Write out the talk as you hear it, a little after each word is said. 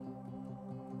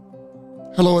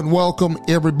Hello and welcome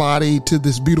everybody to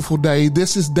this beautiful day.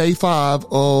 This is day 5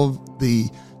 of the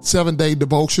 7-day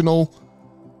devotional.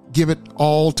 Give it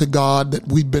all to God that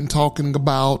we've been talking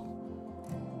about.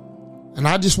 And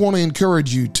I just want to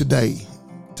encourage you today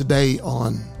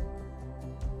on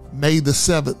May the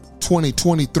 7th,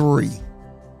 2023.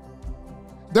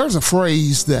 There's a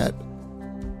phrase that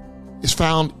is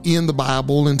found in the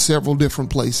Bible in several different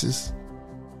places,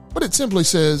 but it simply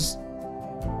says,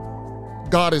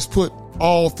 God has put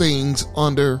all things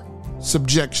under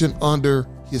subjection under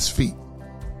his feet.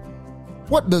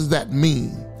 What does that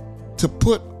mean? To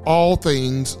put all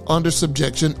things under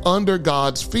subjection under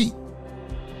God's feet.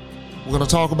 We're going to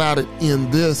talk about it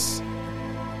in this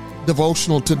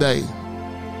devotional today.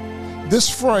 This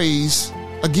phrase,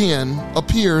 again,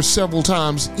 appears several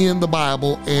times in the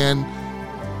Bible, and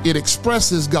it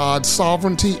expresses God's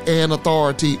sovereignty and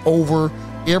authority over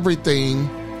everything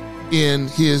in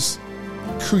his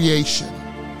creation.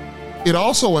 It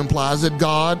also implies that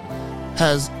God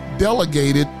has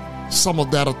delegated some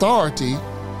of that authority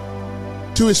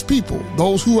to his people,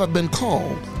 those who have been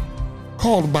called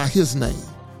by his name,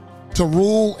 to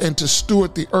rule and to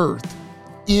steward the earth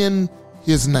in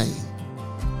his name.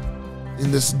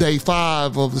 In this day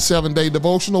 5 of the 7-day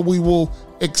devotional, we will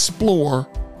explore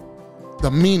the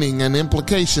meaning and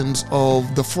implications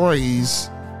of the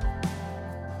phrase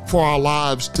for our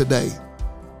lives today.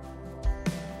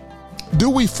 Do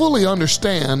we fully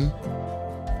understand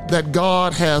that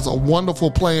God has a wonderful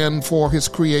plan for his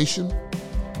creation?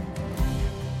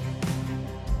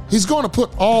 He's going to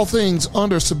put all things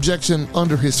under subjection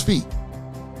under his feet.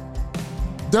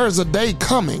 There is a day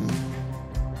coming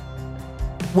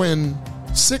when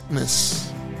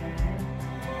sickness,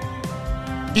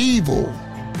 evil,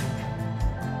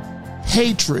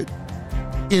 hatred,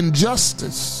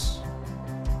 injustice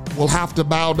will have to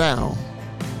bow down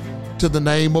to the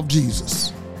name of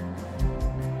Jesus.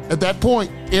 At that point,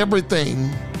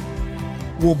 everything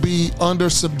will be under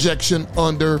subjection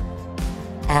under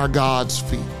our God's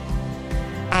feet.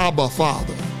 Abba,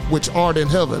 Father, which art in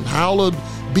heaven, hallowed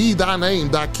be thy name,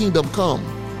 thy kingdom come.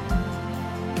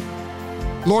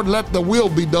 Lord, let the will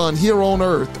be done here on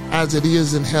earth as it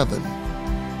is in heaven.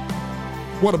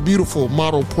 What a beautiful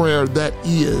model prayer that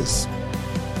is.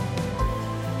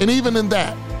 And even in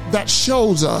that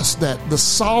shows us that the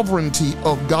sovereignty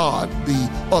of God, the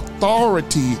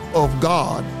authority of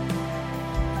God,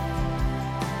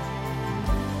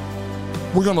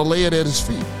 we're going to lay it at his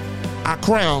feet. Our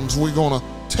crowns, we're going to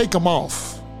take them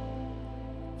off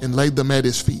and lay them at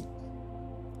his feet.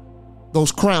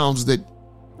 Those crowns that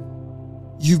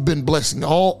you've been blessing,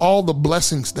 all the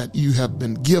blessings that you have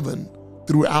been given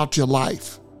throughout your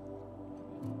life,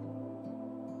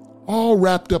 all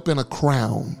wrapped up in a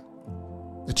crown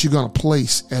that you're going to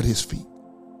place at his feet.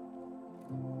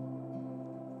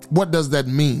 What does that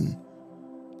mean?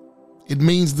 It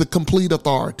means the complete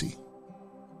authority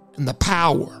and the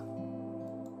power,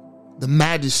 the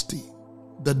majesty,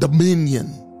 the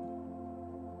dominion.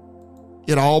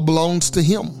 It all belongs to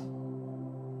him,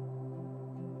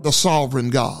 the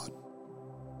sovereign God.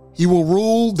 He will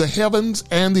rule the heavens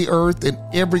and the earth, and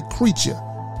every creature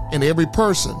and every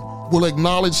person will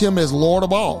acknowledge him as Lord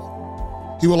of all.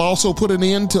 He will also put an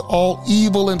end to all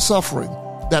evil and suffering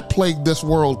that plague this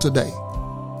world today.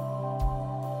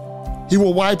 He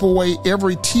will wipe away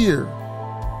every tear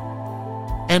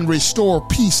and restore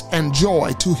peace and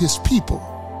joy to his people.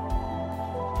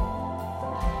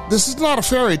 This is not a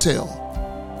fairy tale,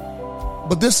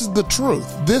 but this is the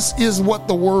truth. This is what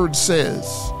the word says.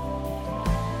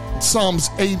 Psalms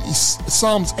 8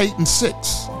 and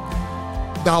 6.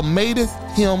 Thou madest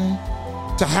him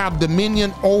to have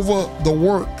dominion over the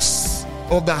works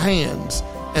of the hands,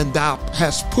 and thou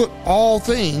hast put all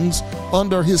things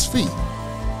under his feet.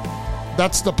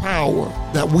 That's the power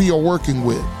that we are working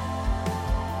with.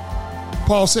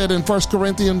 Paul said in 1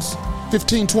 Corinthians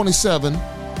 15:27,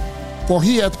 for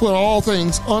he hath put all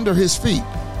things under his feet.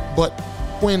 But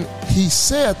when he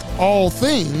saith all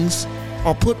things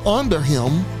are put under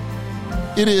him,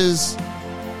 it is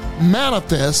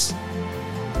manifest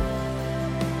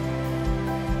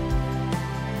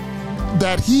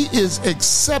that he is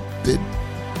accepted,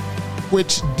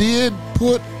 which did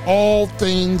put all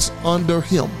things under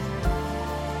him.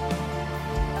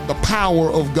 The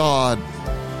power of God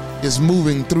is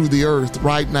moving through the earth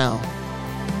right now.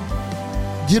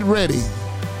 Get ready,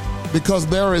 because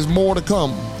there is more to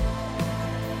come.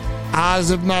 Eyes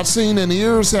have not seen and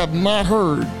ears have not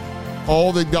heard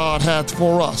all that God hath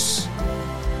for us.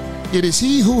 It is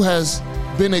he who has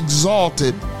been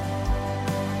exalted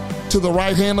to the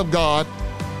right hand of God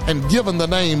and given the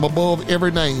name above every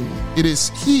name. It is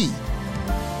he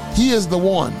He is the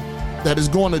one that is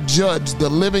going to judge the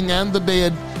living and the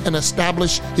dead and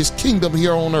establish his kingdom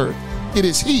here on earth. It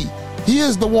is he. He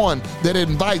is the one that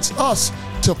invites us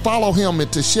to follow him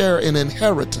and to share an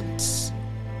inheritance.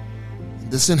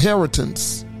 This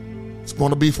inheritance is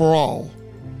going to be for all.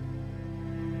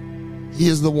 He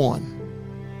is the one.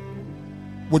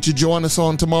 Would you join us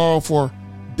on tomorrow for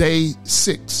day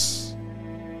 6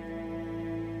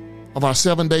 of our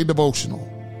 7-day devotional?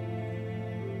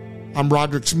 I'm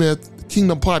Roderick Smith. The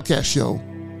Kingdom Podcast Show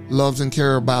loves and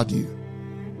cares about you.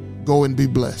 Go and be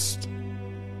blessed.